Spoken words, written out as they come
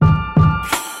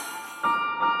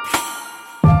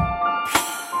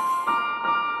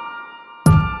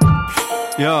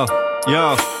Ja.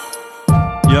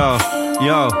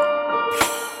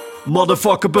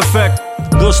 Motherfucker perfect.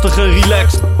 Rustig en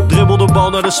relaxed. Dribbel de bal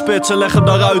naar de spits en leg hem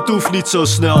daaruit. Hoeft niet zo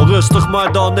snel. Rustig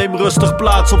maar dan, neem rustig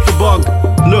plaats op de bank.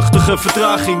 Luchtige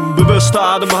vertraging, bewuste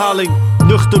ademhaling.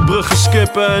 Nuchter bruggen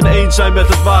skippen en één zijn met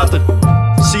het water.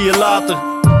 Zie je later,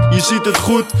 je ziet het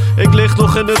goed. Ik lig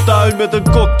nog in de tuin met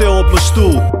een cocktail op mijn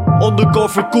stoel.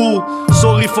 Undercover cool,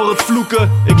 sorry voor het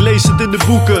vloeken. Ik lees het in de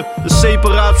boeken. De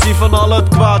separatie van al het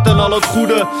kwaad en al het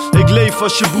goede. Ik leef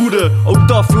als je broeder, ook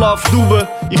tough love doen we.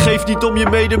 Je geeft niet om je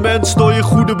medemens door je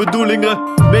goede bedoelingen.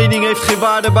 Mening heeft geen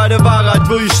waarde bij de waarheid,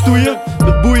 wil je stoeien?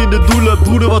 Met boeiende doelen,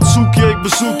 broeder wat zoek je? Ik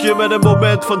bezoek je met een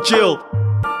moment van chill.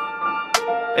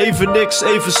 Even niks,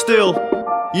 even stil.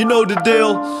 You know the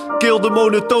deal. Kill de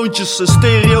monotoontjes. En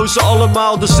stereo's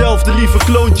allemaal dezelfde lieve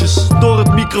kloontjes. Door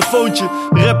het microfoontje.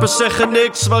 Rappers zeggen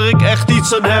niks waar ik echt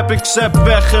iets aan heb. Ik zap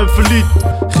weg en verliet.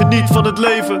 Geniet van het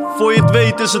leven. Voor je het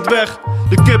weet is het weg.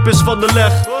 De kip is van de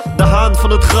leg. De haan van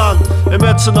het graan. En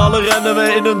met z'n allen rennen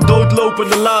we in een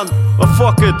doodlopende laan. Maar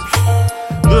fuck it.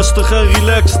 Rustig en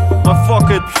relaxed. Maar fuck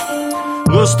it.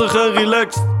 Rustig en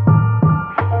relaxed.